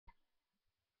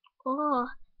Oh,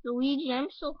 Luigi, I'm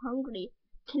so hungry.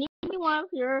 Can you give me one of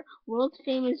your world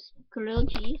famous grilled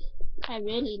cheese? I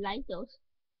really like those.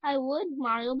 I would,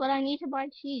 Mario, but I need to buy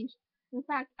cheese. In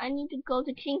fact, I need to go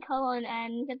to King Kullen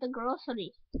and get the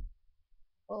groceries.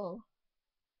 Oh,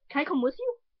 can I come with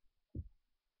you?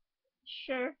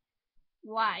 Sure.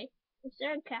 Why? Is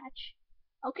there a catch?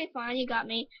 Okay, fine, you got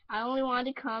me. I only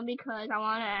wanted to come because I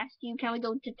want to ask you, can we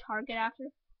go to Target after?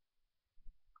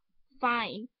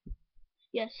 Fine.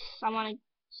 Yes, I want to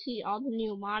see all the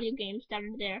new Mario games that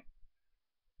are there.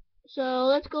 So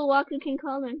let's go walk to King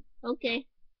Kullen. Okay.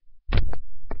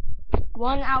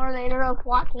 1 hour later of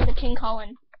walking to King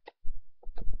Kullen.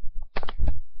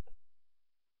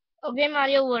 Okay,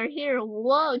 Mario, we're here.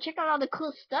 Whoa, check out all the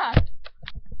cool stuff.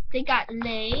 They got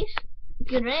lace,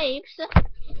 grapes.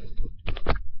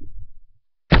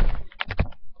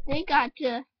 They got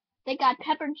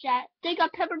pepper jack. They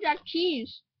got pepper jack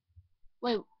cheese.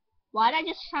 Wait, why did I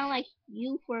just sound like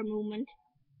you for a moment?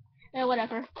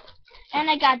 Whatever. And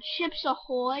I got Chips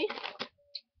Ahoy.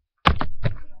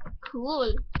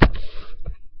 Cool.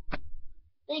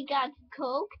 They got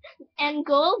Coke and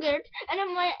Go-Gurt, and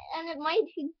it might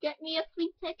get me a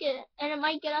free ticket, and it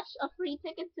might get us a free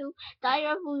ticket to Diary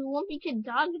of a Wimpy Kid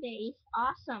Dog Days.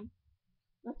 Awesome.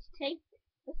 Let's take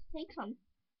some.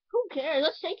 Who cares?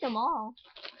 Let's take them all.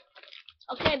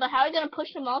 Okay, but how are we gonna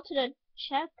push them all to the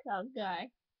checkout guy?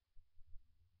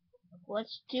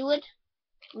 Let's do it.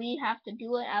 We have to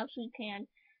do it as we can.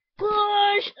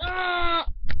 Push!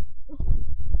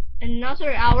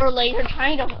 Another hour later,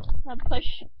 trying to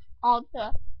push all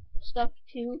the stuff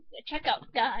to the checkout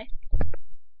guy.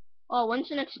 Oh, when's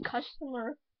the next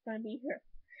customer gonna be here?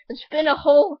 It's been a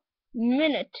whole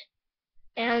minute,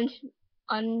 and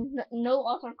no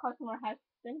other customer has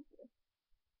been here.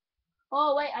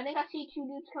 Oh wait, I think I see two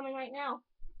dudes coming right now.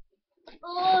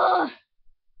 Oh,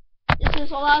 this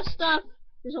is a lot of stuff.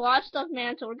 There's a lot of stuff,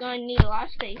 man, so we're gonna need a lot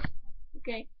of space.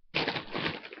 Okay.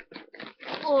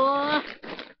 Oh.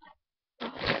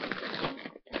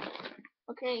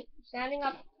 Okay, standing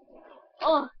up.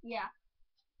 Oh, yeah.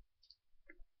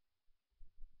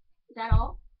 Is that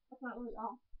all? That's not really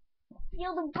all.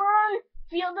 Feel the burn!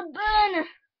 Feel the burn!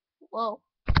 Whoa.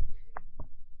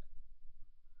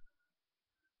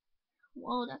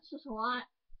 Whoa, that's just a lot.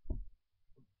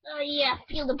 Oh yeah,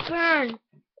 feel the burn!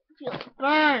 Feel the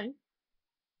burn!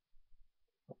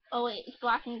 Oh wait, it's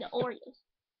blocking the Oreos.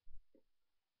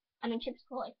 I mean Chips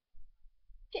Ahoy.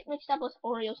 Get mixed up with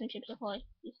Oreos and Chips Ahoy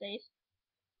these days.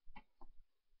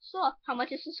 So, how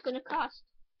much is this gonna cost?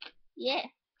 Yeah,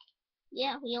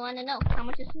 we wanna know. How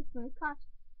much is this gonna cost?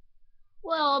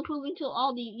 Well, proving to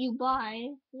all the you buy.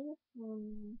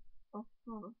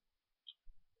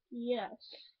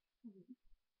 Yes.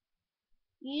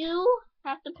 You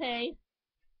have to pay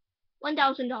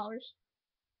 $1,000.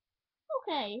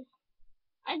 Okay.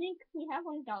 I think we have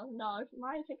 $1,000.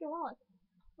 Mario, check your wallet.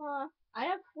 I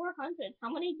have 400. How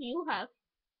many do you have?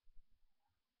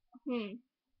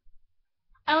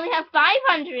 I only have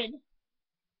 500.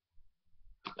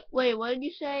 Wait, what did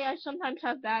you say? I sometimes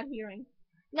have bad hearing.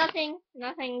 Nothing.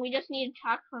 We just need to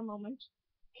talk for a moment.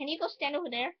 Can you go stand over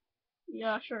there?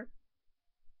 Yeah, sure.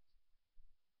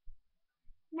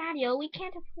 Mario, we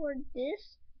can't afford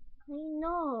this. I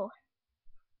know.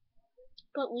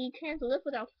 But we can't live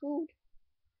without food.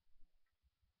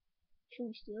 Should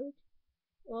we steal it?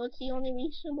 Well, it's the only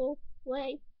reasonable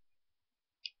way.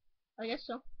 I guess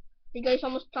so. You guys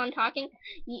almost done talking?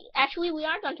 Actually, we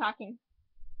are done talking.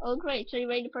 Oh, great. So you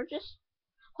ready to purchase?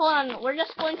 Hold on. We're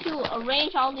just going to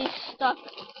arrange all these stuff.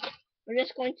 We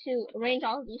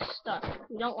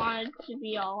don't want it to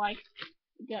be all like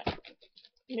get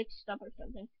mixed up or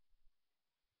something.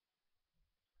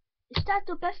 Is that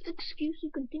the best excuse you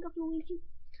can think of, Luigi?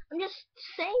 I'm just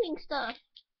saying stuff.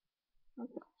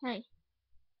 Okay.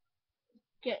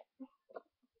 Get.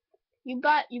 You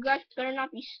guys better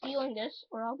not be stealing this,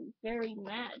 or I'll be very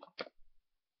mad.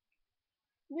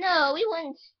 No, we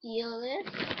wouldn't steal this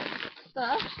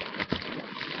stuff.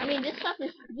 I mean, this stuff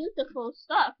is beautiful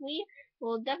stuff. We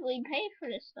will definitely pay for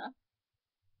this stuff.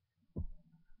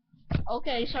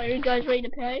 Okay, so are you guys ready to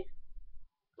pay?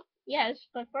 Yes,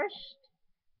 but first,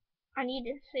 I need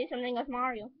to say something with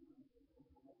Mario.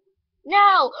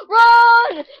 No!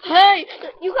 Run! Hey!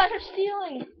 You guys are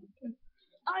stealing!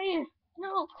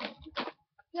 No!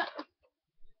 Yeah.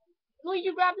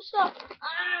 Luigi, grab the stuff!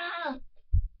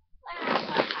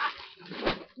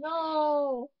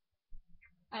 No!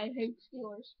 I hate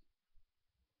stealers.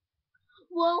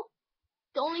 Well,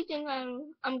 the only thing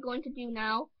I'm going to do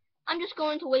now, I'm just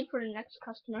going to wait for the next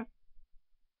customer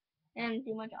and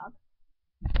do my job.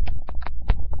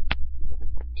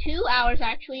 2 hours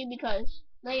actually, because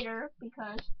later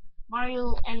because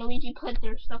Mario and Luigi put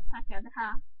their stuff back at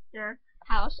their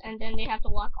house, and then they have to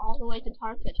walk all the way to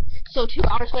Target. So 2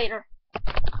 hours later.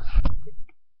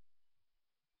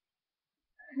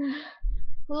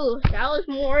 Ooh, that was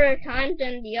more time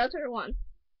than the other one.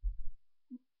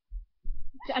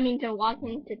 I mean, than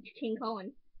walking to King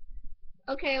Kullen.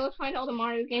 Okay, let's find all the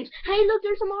Mario games. Hey, look,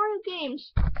 there's the Mario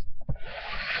games.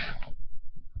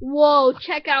 Whoa,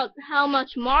 check out how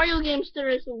much Mario games there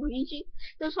is, Luigi.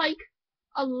 There's like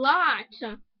a lot.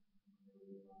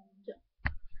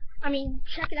 I mean,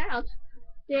 check it out.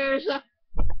 There's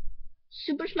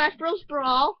Super Smash Bros.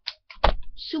 Brawl,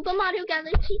 Super Mario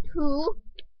Galaxy 2.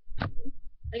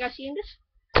 I got seeing this.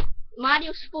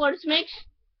 Mario Sports Mix,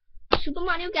 Super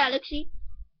Mario Galaxy,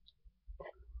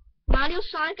 Mario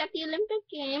Sonic at the Olympic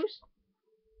Games,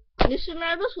 Mr.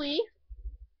 Marvel's Wii,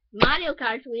 Mario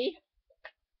Kart Wii,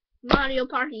 Mario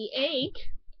Party 8,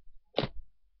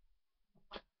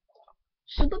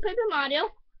 Super Paper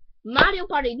Mario, Mario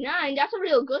Party 9, that's a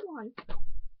real good one.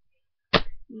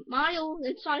 Mario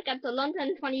and Sonic at the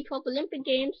London 2012 Olympic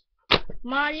Games,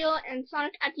 Mario and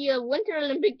Sonic at the Winter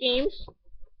Olympic Games,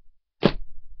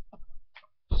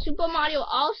 Super Mario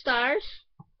All-Stars,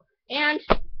 and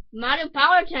Mario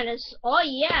Power Tennis. Oh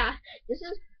yeah,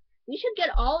 we should get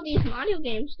all these Mario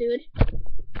games, dude.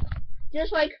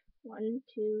 There's like 1,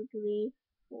 2, 3,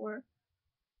 4,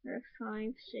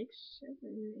 5, 6, 7,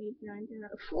 8, 9, 10,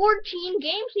 14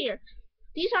 games here.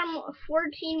 These are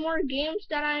 14 more games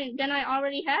than I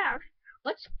already have.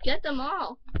 Let's get them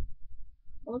all.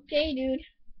 Okay, dude.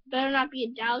 Better not be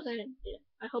 1,000.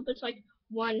 I hope it's like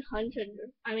 100.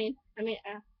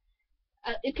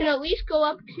 It can at least go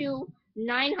up to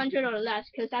 900 or less,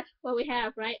 because that's what we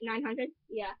have, right? 900?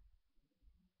 Yeah.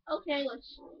 Okay,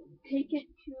 let's take it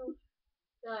to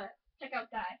the checkout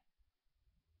guy.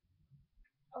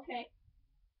 Okay.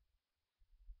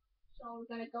 So we're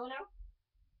gonna go now.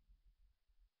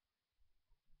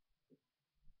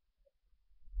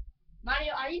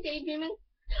 Mario, are you daydreaming?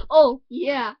 Oh,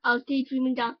 yeah, I was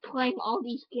daydreaming about playing all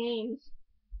these games.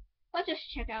 Let's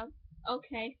just check out.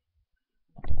 Okay.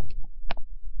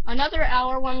 Another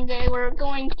hour one day, we're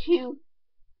going to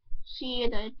see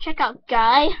the checkout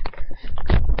guy.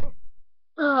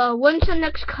 When's the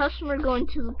next customer going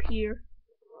to appear?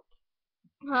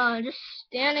 Just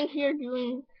standing here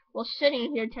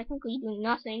sitting here technically doing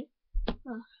nothing.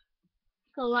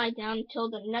 Go lie down until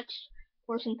the next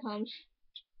person comes.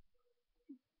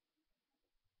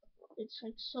 It's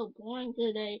like so boring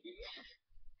today.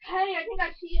 Hey, I think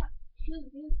I see 2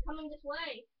 dudes coming this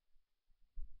way.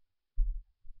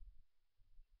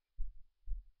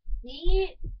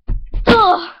 Me?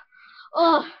 Oh,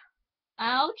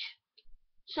 ouch.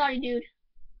 Sorry, dude.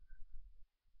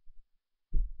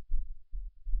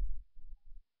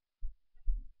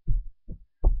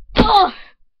 Oh!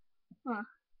 Huh.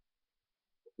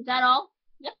 Is that all?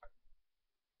 Yep.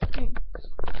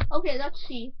 Okay, let's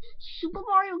see. Super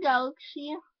Mario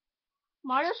Galaxy,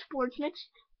 Mario Sports Mix,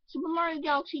 Super Mario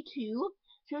Galaxy 2,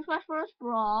 Super Smash Bros.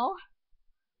 Brawl,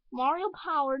 Mario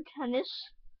Power Tennis,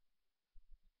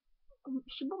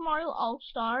 Super Mario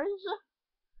All-Stars,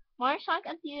 Mario Sonic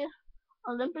at the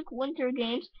Olympic Winter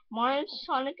Games, Mario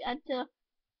Sonic at the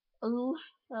oh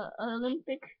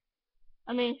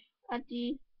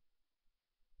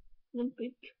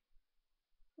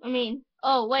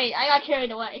wait, I got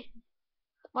carried away.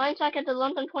 Mario Sonic at the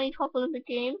London 2012 Olympic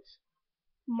Games,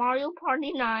 Mario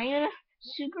Party 9,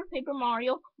 Super Paper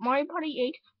Mario, Mario Party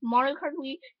 8, Mario Kart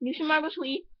Wii, New Super Mario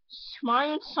Wii,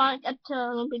 Mario and Sonic at the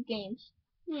Olympic Games.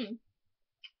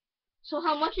 So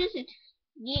how much is it?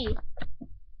 Yee.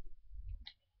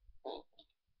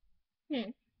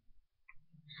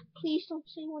 Please don't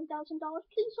say $1,000.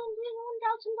 Please don't say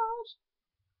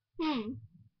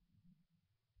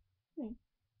 $1,000.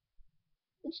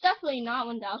 It's definitely not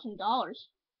 $1,000.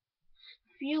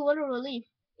 Few little relief.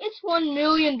 It's $1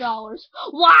 million.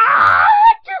 What?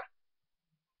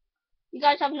 You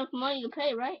guys have enough money to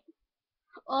pay, right?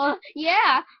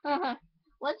 Yeah.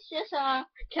 Let's just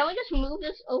can we just move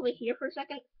this over here for a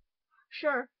second?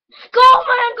 Sure. Go,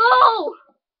 man, go!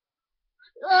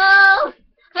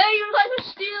 Hey, you guys are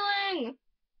stealing!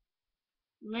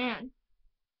 Man,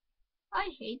 I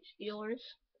hate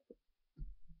stealers.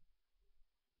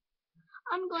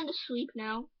 I'm going to sleep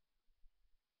now.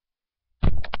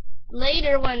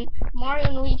 Later, when Mario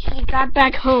and Luigi got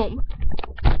back home.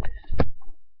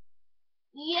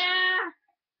 Yeah!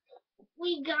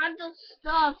 We got the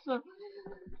stuff!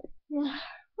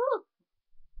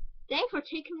 Thanks for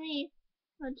taking me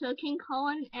to King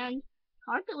Kullen and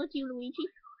Target with you, Luigi.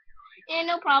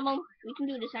 No problem. We can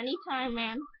do this anytime,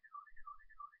 man.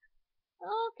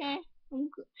 Okay, I'm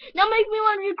good. Now make me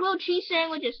one of your grilled cheese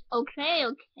sandwiches. Okay,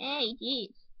 okay,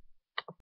 jeez.